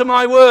fast to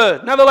my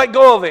word, never let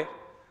go of it,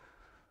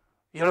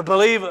 you're a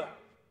believer.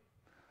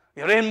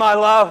 You're in my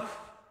love.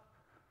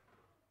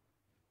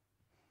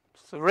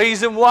 It's the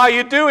reason why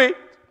you do it.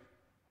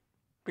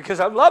 Because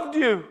I've loved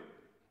you.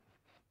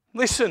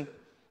 Listen.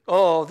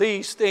 Oh,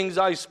 these things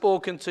I've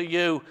spoken to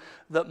you,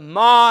 that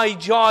my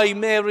joy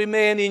may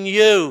remain in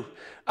you,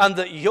 and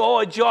that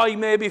your joy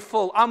may be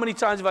full. How many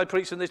times have I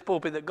preached in this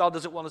pulpit that God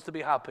doesn't want us to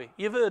be happy?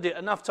 You've heard it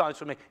enough times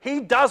from me. He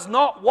does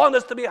not want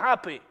us to be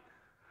happy.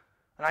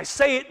 And I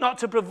say it not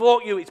to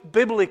provoke you, it's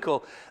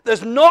biblical.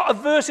 There's not a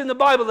verse in the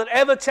Bible that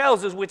ever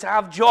tells us we're to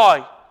have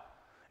joy.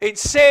 It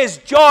says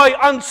joy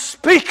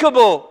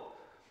unspeakable.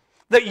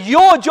 That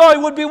your joy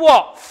would be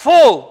what?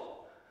 Full.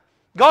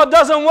 God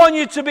doesn't want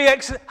you to be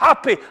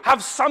happy,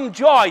 have some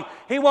joy.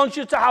 He wants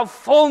you to have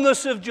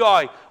fullness of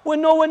joy. We're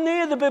nowhere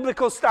near the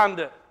biblical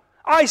standard.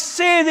 I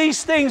say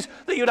these things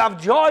that you'd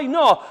have joy.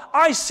 No,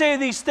 I say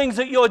these things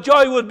that your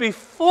joy would be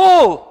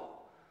full.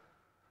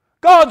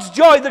 God's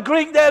joy, the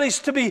Greek there is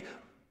to be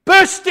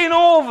bursting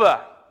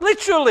over,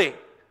 literally,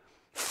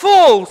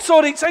 full,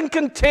 so that it's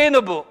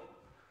uncontainable.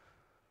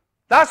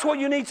 That's what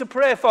you need to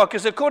pray for,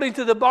 because according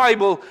to the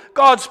Bible,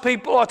 God's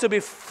people are to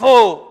be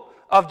full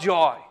of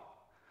joy.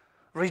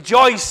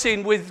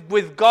 Rejoicing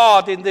with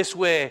God in this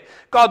way.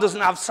 God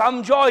doesn't have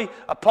some joy,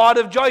 a part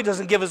of joy. He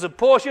doesn't give us a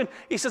portion.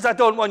 He says, I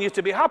don't want you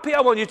to be happy.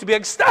 I want you to be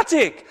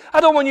ecstatic.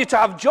 I don't want you to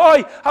have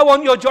joy. I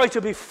want your joy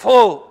to be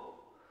full.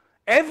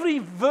 Every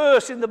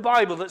verse in the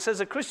Bible that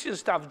says a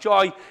Christian's to have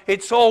joy,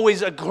 it's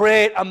always a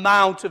great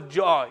amount of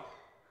joy.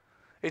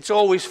 It's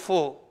always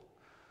full.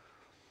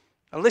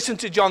 And listen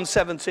to John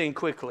 17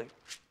 quickly.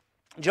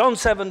 John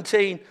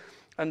 17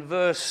 and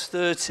verse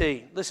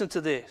 13. Listen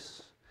to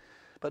this.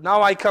 But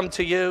now I come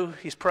to you,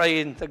 he's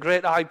praying the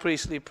great high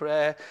priestly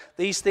prayer.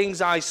 These things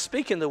I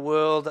speak in the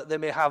world, that they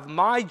may have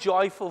my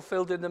joy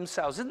fulfilled in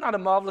themselves. Isn't that a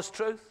marvelous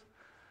truth?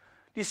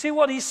 Do you see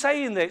what he's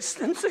saying there? It's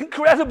an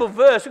incredible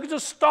verse. We could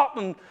just stop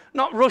and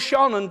not rush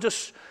on and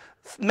just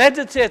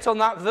meditate on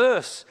that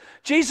verse.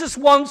 Jesus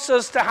wants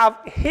us to have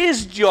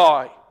his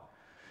joy.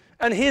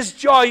 And his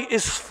joy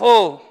is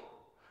full.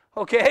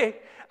 Okay?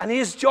 And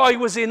his joy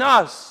was in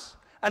us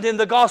and in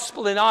the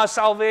gospel, in our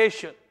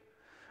salvation.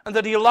 And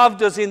that he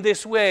loved us in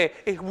this way.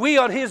 We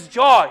are his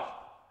joy.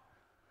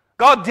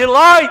 God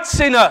delights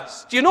in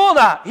us. Do you know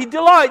that? He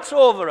delights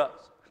over us.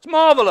 It's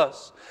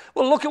marvelous.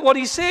 Well, look at what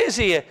he says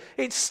here.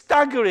 It's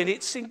staggering.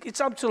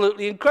 It's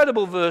absolutely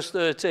incredible, verse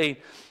 13.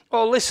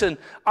 Oh, listen,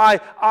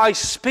 I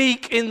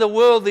speak in the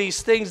world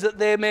these things that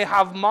they may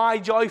have my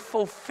joy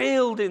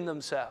fulfilled in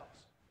themselves.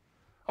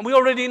 And we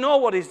already know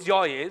what his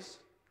joy is.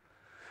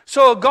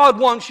 So God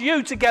wants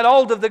you to get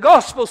hold of the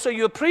gospel so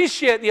you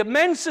appreciate the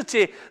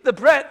immensity, the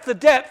breadth, the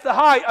depth, the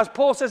height, as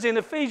Paul says in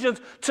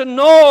Ephesians, to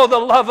know the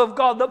love of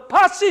God that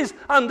passes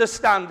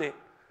understanding,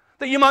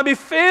 that you might be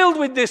filled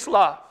with this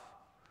love,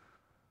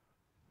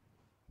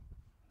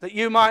 that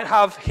you might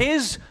have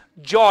his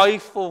joy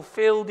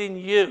fulfilled in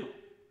you.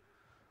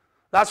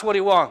 That's what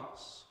he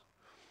wants.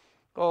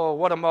 Oh,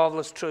 what a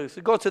marvelous truth.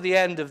 We go to the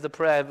end of the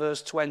prayer,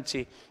 verse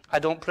 20. I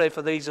don't pray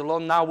for these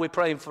alone. Now we're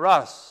praying for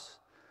us,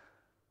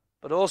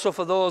 but also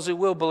for those who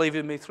will believe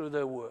in me through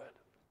their word,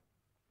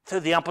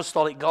 through the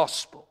apostolic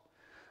gospel,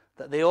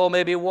 that they all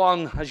may be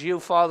one, as you,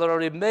 Father,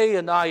 are in me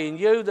and I in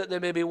you, that they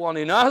may be one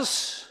in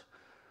us,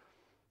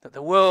 that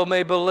the world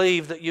may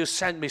believe that you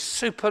sent me,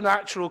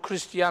 supernatural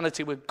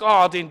Christianity with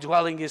God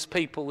indwelling his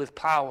people with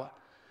power.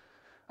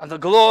 And the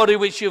glory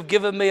which you've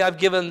given me, I've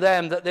given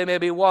them, that they may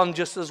be one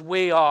just as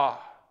we are.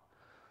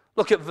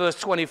 Look at verse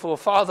 24.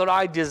 Father,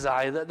 I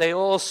desire that they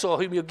also,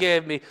 whom you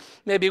gave me,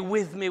 may be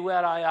with me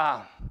where I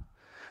am,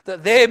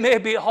 that they may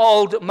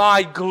behold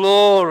my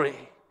glory,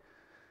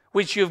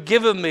 which you've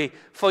given me,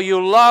 for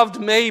you loved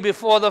me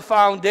before the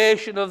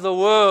foundation of the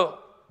world.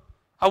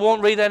 I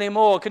won't read any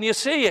more. Can you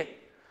see it?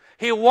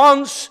 He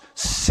wants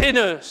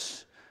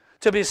sinners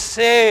to be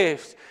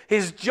saved.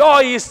 His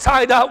joy is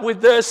tied up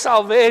with their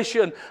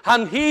salvation.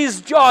 And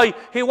his joy,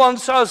 he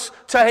wants us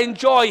to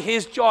enjoy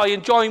his joy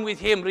and join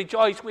with him,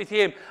 rejoice with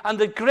him. And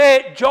the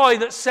great joy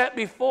that's set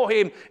before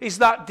him is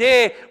that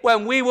day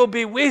when we will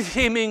be with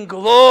him in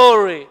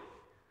glory.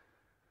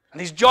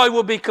 And his joy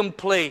will be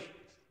complete.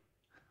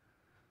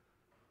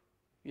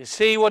 You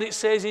see what it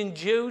says in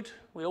Jude?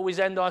 We always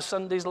end our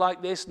Sundays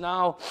like this.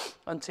 Now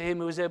unto him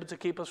who is able to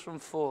keep us from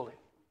falling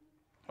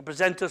and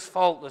present us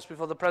faultless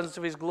before the presence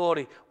of his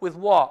glory. With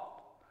what?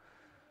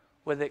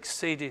 With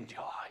exceeding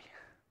joy.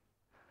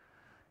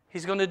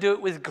 He's going to do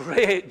it with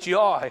great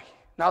joy.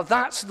 Now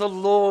that's the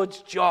Lord's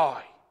joy.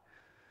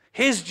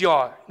 His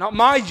joy. Not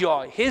my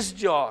joy. His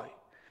joy.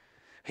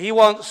 He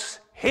wants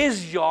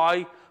his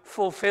joy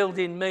fulfilled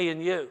in me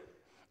and you.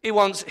 He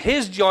wants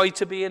his joy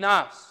to be in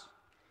us.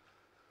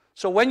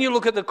 So when you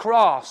look at the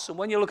cross and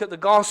when you look at the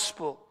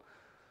gospel,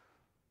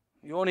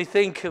 you only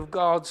think of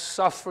God's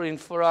suffering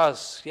for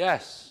us.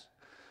 Yes.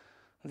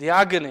 The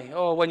agony.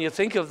 Oh, when you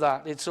think of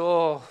that,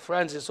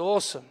 friends, it's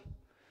awesome.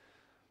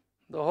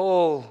 The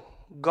whole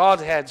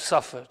Godhead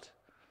suffered.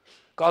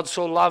 God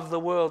so loved the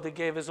world, he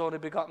gave his only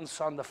begotten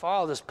Son, the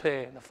Father's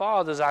pain, the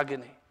Father's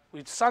agony.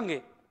 We'd sung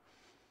it.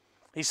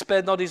 He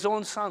spared not his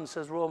own Son,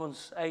 says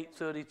Romans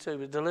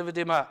 8:32. He delivered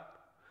him up.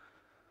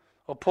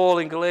 Or Paul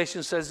in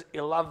Galatians says,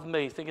 he loved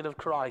me, thinking of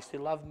Christ. He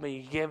loved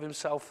me, he gave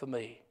himself for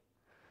me.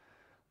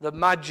 The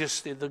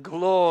majesty, the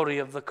glory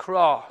of the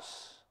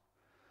cross,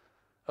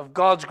 of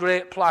God's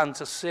great plan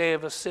to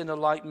save a sinner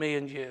like me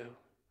and you.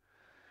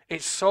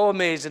 It's so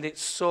amazing,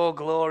 it's so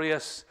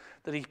glorious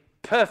that he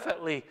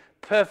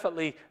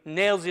perfectly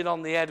nails it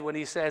on the head when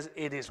he says,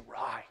 it is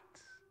right.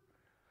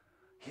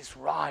 It's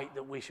right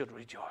that we should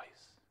rejoice.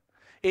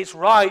 It's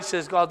right,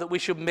 says God, that we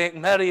should make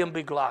merry and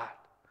be glad.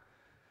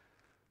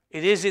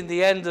 It is in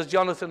the end, as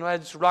Jonathan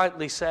Edwards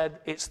rightly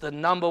said, it's the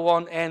number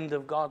one end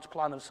of God's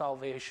plan of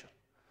salvation.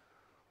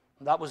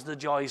 And that was the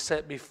joy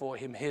set before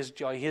him, his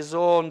joy, his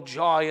own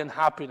joy and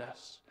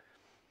happiness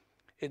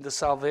in the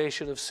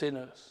salvation of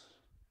sinners.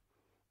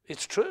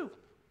 It's true.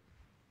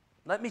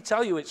 Let me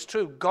tell you, it's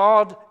true.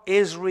 God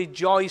is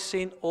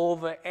rejoicing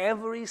over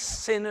every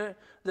sinner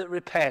that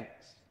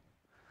repents.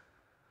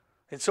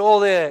 It's all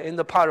there in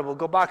the parable.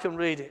 Go back and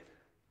read it.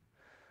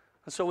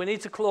 And so we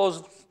need to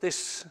close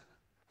this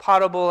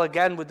parable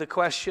again with the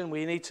question.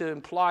 We need to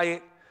imply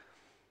it.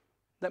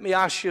 Let me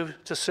ask you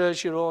to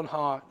search your own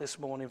heart this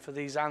morning for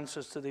these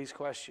answers to these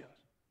questions.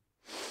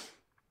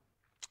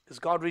 Is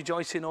God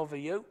rejoicing over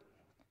you?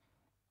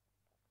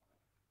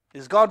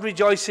 Is God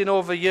rejoicing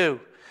over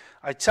you?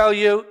 I tell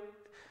you,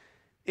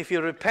 if you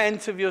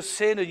repent of your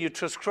sin and you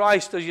trust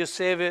Christ as your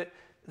Savior,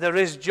 there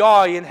is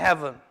joy in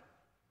heaven.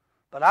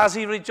 But has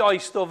He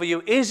rejoiced over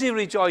you? Is He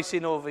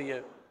rejoicing over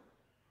you?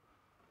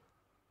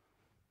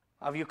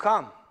 Have you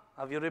come?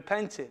 Have you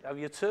repented? Have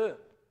you turned?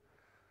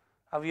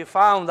 Have you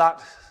found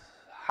that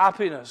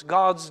happiness?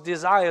 God's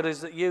desire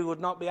is that you would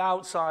not be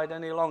outside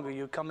any longer.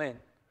 You come in.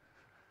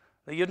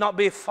 That you'd not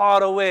be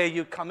far away.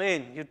 You come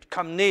in. You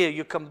come near.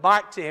 You come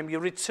back to Him. You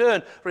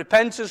return.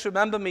 Repentance,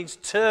 remember, means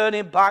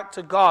turning back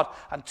to God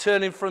and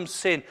turning from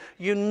sin.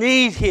 You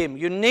need Him.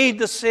 You need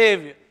the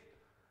Savior.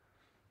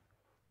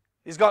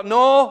 He's got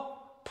no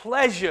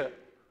pleasure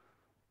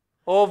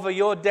over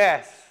your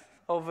death,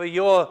 over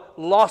your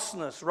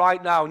lostness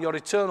right now, and your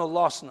eternal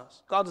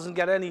lostness. God doesn't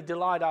get any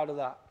delight out of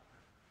that.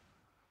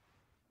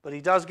 But He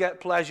does get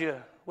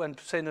pleasure when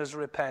sinners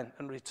repent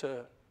and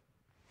return.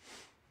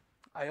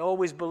 I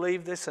always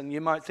believe this, and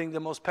you might think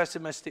the most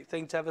pessimistic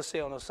thing to ever say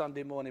on a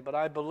Sunday morning, but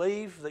I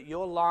believe that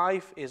your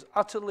life is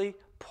utterly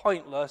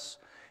pointless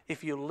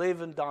if you live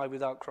and die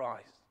without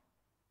Christ.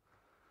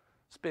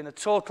 It's been a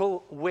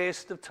total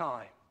waste of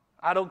time.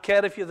 I don't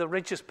care if you're the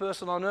richest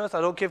person on earth.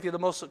 I don't care if you're the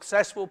most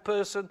successful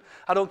person.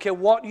 I don't care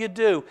what you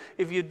do.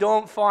 If you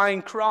don't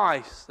find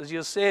Christ as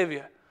your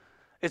Savior,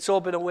 it's all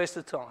been a waste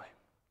of time.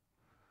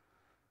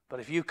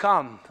 But if you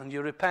come and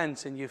you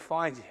repent and you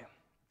find Him,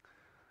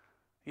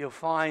 you'll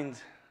find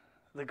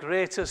the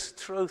greatest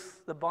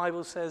truth, the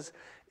Bible says,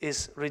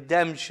 is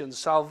redemption,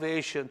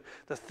 salvation,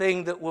 the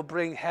thing that will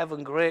bring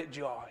heaven great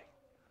joy.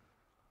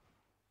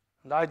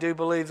 And I do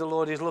believe the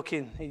Lord is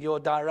looking in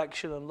your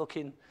direction and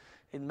looking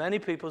in many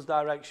people's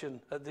direction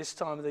at this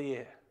time of the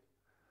year,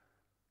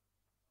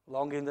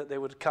 longing that they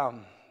would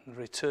come and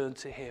return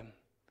to Him.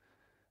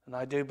 And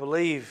I do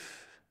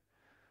believe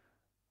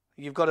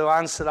you've got to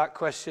answer that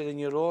question in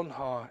your own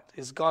heart.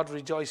 Is God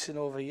rejoicing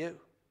over you?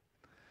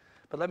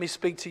 But let me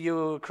speak to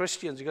you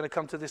Christians. You're going to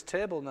come to this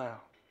table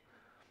now.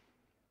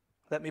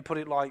 Let me put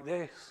it like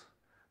this.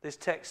 This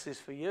text is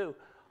for you.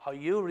 Are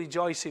you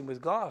rejoicing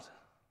with God?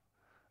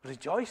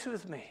 Rejoice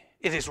with me.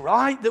 It is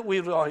right that we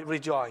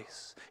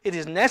rejoice. It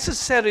is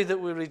necessary that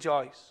we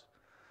rejoice.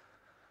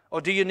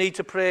 Or do you need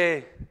to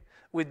pray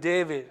with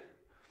David?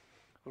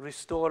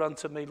 Restore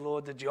unto me,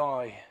 Lord, the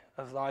joy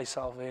of thy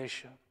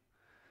salvation.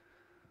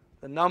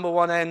 The number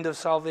one end of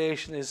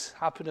salvation is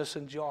happiness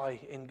and joy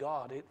in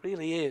God. It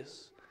really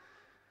is.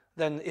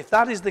 Then if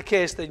that is the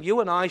case, then you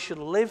and I should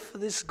live for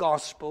this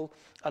gospel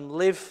and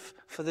live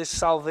for this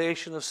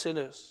salvation of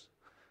sinners.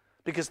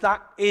 Because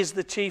that is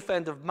the chief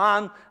end of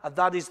man, and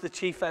that is the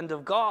chief end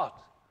of God.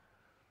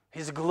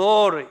 His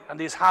glory and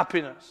His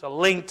happiness are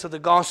linked to the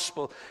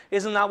gospel.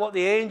 Isn't that what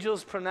the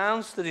angels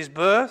pronounced at His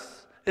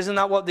birth? Isn't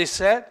that what they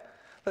said?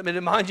 Let me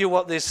remind you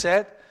what they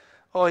said.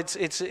 Oh, it's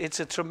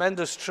a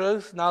tremendous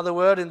truth. Now they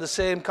were in the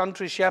same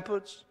country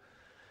shepherds,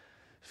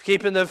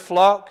 keeping their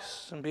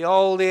flocks, and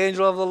behold, the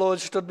angel of the Lord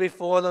stood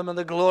before them, and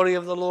the glory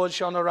of the Lord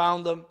shone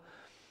around them.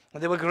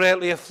 And they were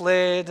greatly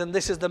afraid, and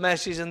this is the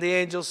message. And the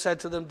angel said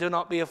to them, do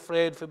not be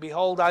afraid, for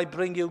behold, I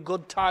bring you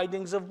good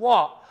tidings of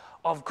what?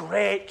 Of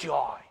great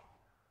joy.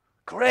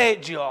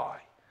 Great joy,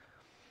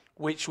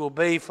 which will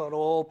be for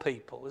all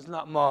people. Isn't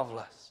that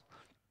marvelous?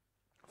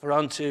 For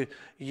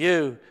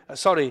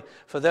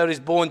there is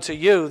born to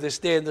you this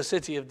day in the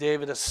city of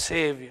David a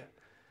Savior.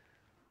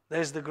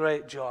 There's the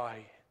great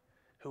joy,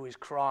 who is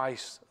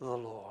Christ the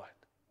Lord.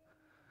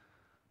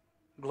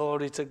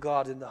 Glory to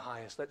God in the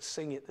highest. Let's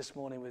sing it this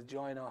morning with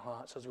joy in our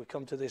hearts as we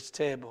come to this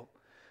table.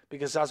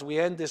 Because as we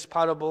end this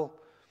parable,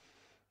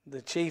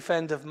 the chief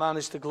end of man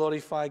is to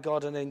glorify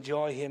God and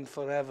enjoy Him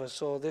forever.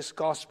 So this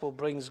gospel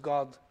brings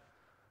God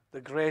the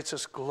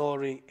greatest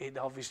glory. It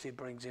obviously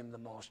brings Him the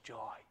most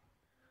joy.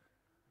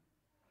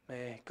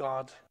 May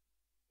God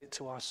give it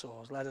to our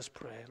souls. Let us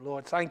pray.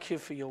 Lord, thank You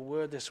for Your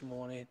word this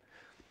morning.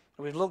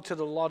 We've looked at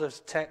a lot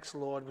of text,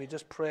 Lord. We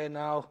just pray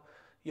now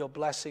Your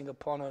blessing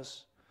upon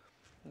us.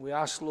 We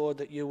ask, Lord,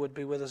 that You would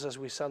be with us as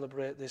we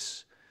celebrate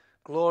this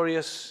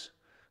glorious,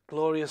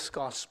 glorious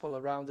gospel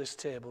around this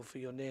table. For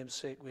Your name's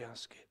sake we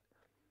ask it.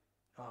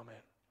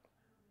 Amen.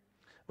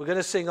 We're going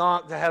to sing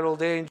Hark the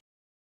Herald Angels.